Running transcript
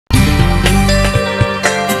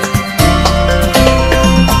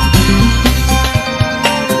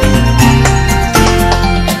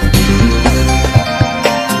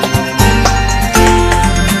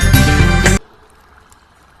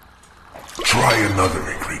try another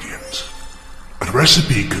ingredient. A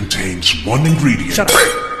recipe contains one ingredient. Shut up.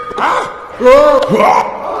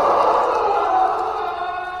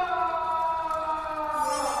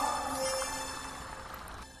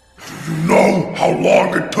 Do you know how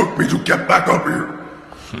long it took me to get back up here?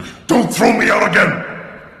 Don't throw me out again!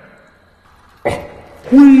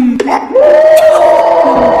 You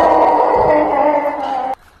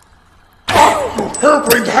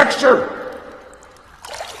hairbrained huckster!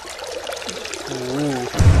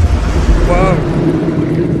 Whoa.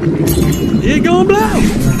 It gonna blow!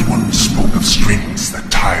 The old one spoke of strings that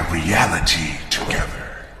tie reality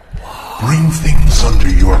together. Bring things under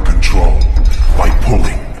your control by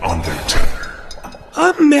pulling on their tether.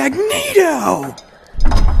 A Magneto!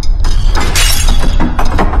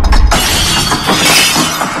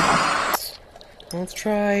 Let's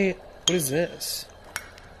try... What is this?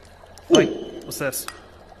 Wait, what's this?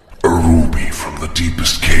 A ruby from the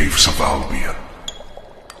deepest caves of Albion.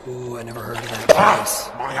 Ooh, I never heard of that place.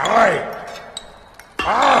 My eye!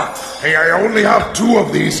 Hey, I only have 2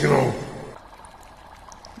 of these, you know.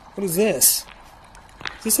 What is this?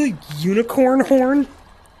 Is this a unicorn horn?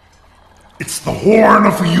 It's the horn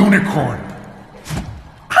of a unicorn.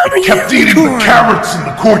 I'm It kept eating the carrots in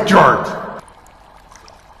the courtyard.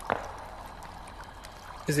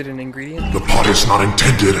 Is it an ingredient? The pot is not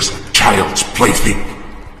intended as a child's plaything.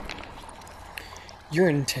 You're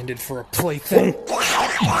intended for a plaything. What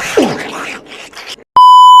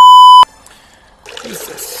is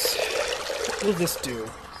this? What will this do?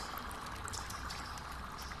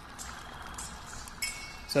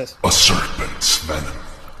 What's this? A serpent's venom.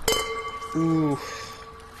 Ooh.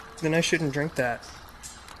 Then I shouldn't drink that.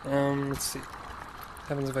 Let's see. What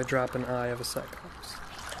happens if I drop an eye of a Cyclops?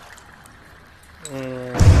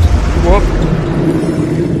 And... whoop!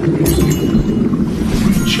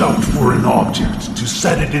 Reach out for an object to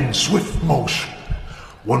set it in swift motion.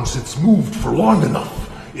 Once it's moved for long enough,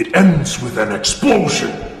 it ends with an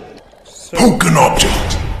explosion. So... poke an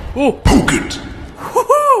object! Ooh. Poke it!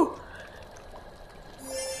 Woohoo!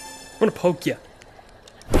 I'm gonna poke you.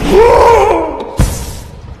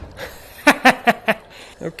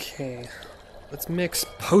 Okay, let's mix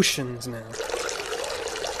potions now.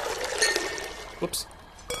 Whoops.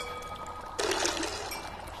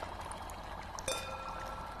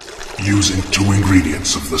 Using 2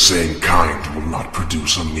 ingredients of the same kind will not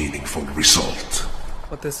produce a meaningful result.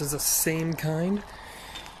 But this is the same kind?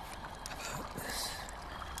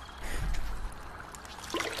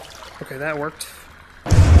 Okay, that worked.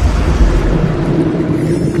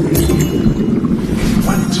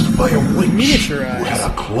 Planted by a witch Miniature who eyes.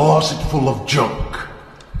 had a closet full of junk.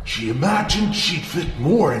 She imagined she'd fit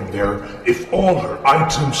more in there if all her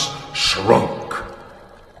items shrunk.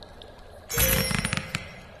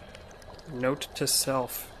 Note to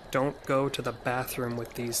self, don't go to the bathroom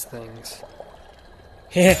with these things.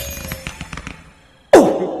 Heh.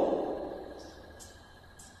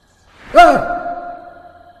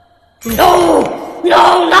 No!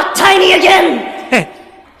 No, not Tiny again!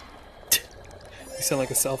 You sound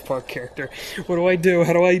like a South Park character. What do I do?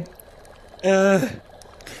 How do I...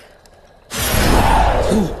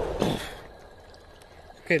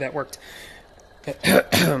 Okay, that worked.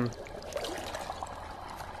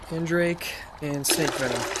 Mandrake and snake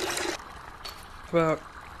venom. How about...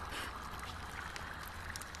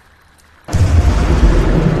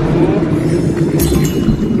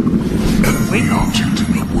 Every object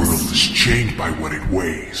in the world is chained by what it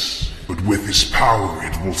weighs, but with his power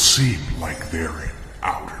it will seem like they're in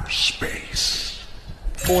outer space.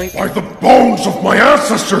 Point. By the bones of my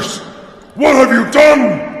ancestors! What have you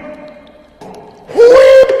done?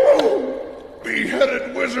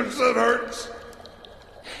 Beheaded wizards, that hurts.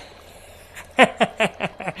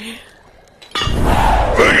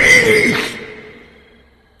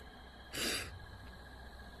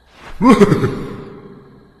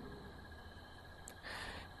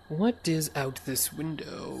 What is out this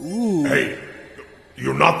window? Ooh. Hey,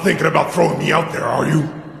 you're not thinking about throwing me out there, are you?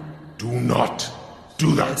 Do not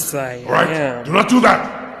do that. Yes, I all right? am. Do not do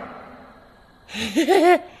that.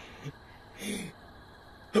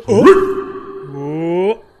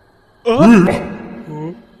 Oh. Oh.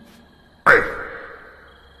 Hey.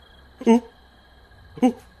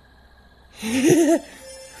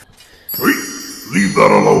 Leave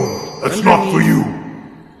that alone. That's not for you.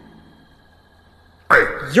 Hey.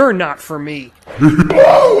 You're not for me.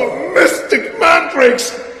 Oh, mystic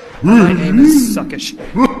mandrakes! My name is Suckish.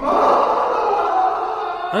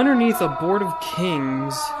 Underneath a board of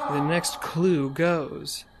kings, the next clue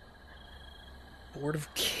goes. Board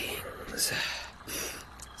of kings.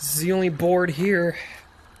 This is the only board here.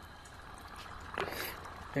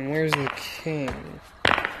 And where's the king?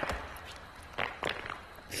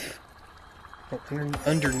 Oh,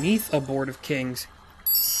 underneath a board of kings.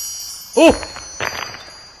 Oh!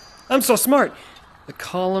 I'm so smart! The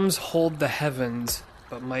columns hold the heavens,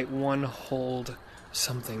 but might one hold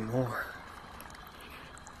something more?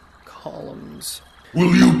 Columns.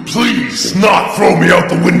 Will you please not throw me out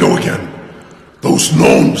the window again? Those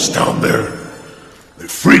gnomes down there, they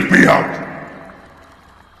freak me out.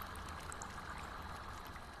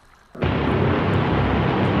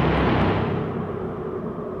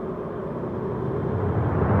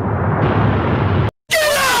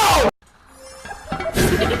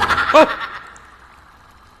 Oh!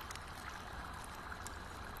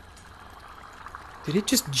 Did it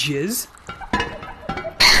just jizz?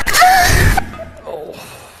 Oh.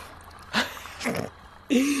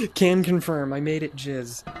 Can confirm, I made it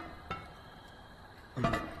jizz. I'm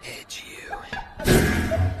gonna edge you.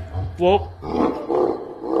 Whoa.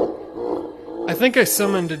 I think I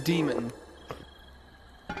summoned a demon.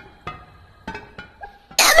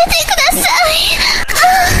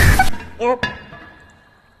 Oh.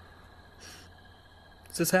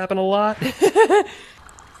 Does this happen a lot?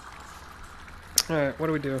 Alright, what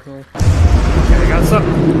do we do here? Okay, I got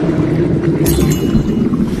something.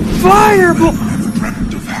 Fireball! I've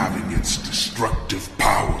dreamt of having its destructive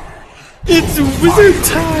power. It's wizard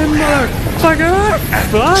time, motherfucker!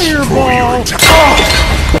 Fireball!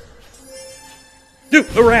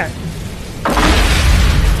 Dude, a rat!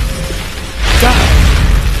 Die!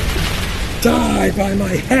 Die by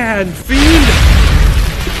my hand, fiend!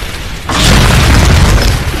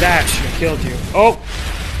 That should have killed you. Oh!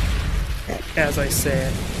 As I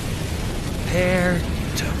said, prepare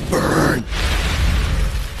to burn.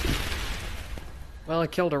 Well, I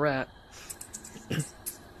killed a rat.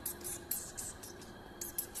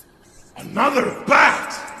 Another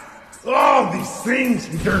bat! Oh, these things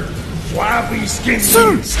with their flabby skin.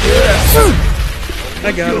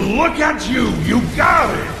 I got him. Look at you! You got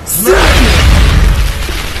it!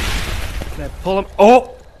 Can I pull him?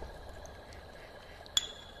 Oh!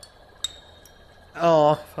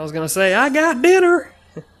 Oh, I was gonna say, I got dinner!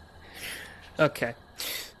 Okay.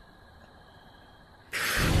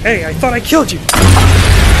 Hey, I thought I killed you!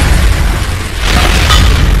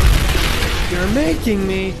 You're making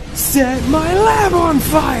me set my lab on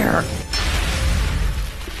fire!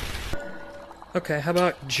 Okay, how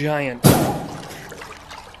about giant?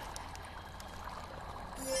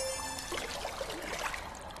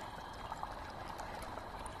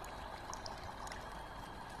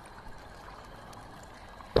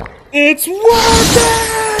 It's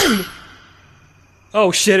working!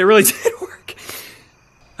 Oh shit, it really did work.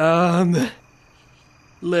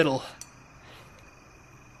 Little.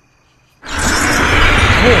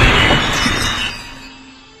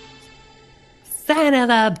 Son of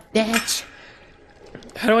a bitch.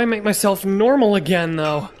 How do I make myself normal again,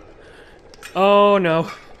 though? Oh no.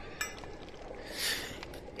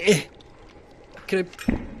 Can I...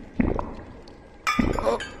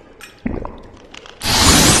 Oh.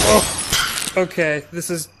 Oh. Okay, this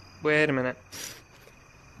is... Wait a minute.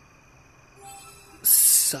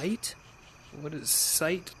 Sight? What does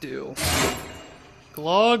sight do?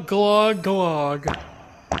 Glog, glog, glog.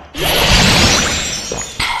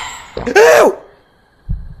 Ew!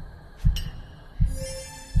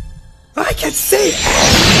 I can see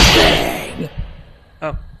everything!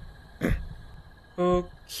 Oh.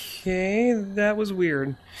 Okay, that was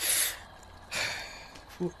weird.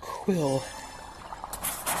 Ooh, quill.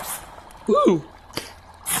 Ooh!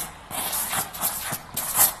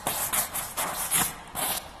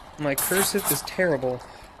 My cursive is terrible.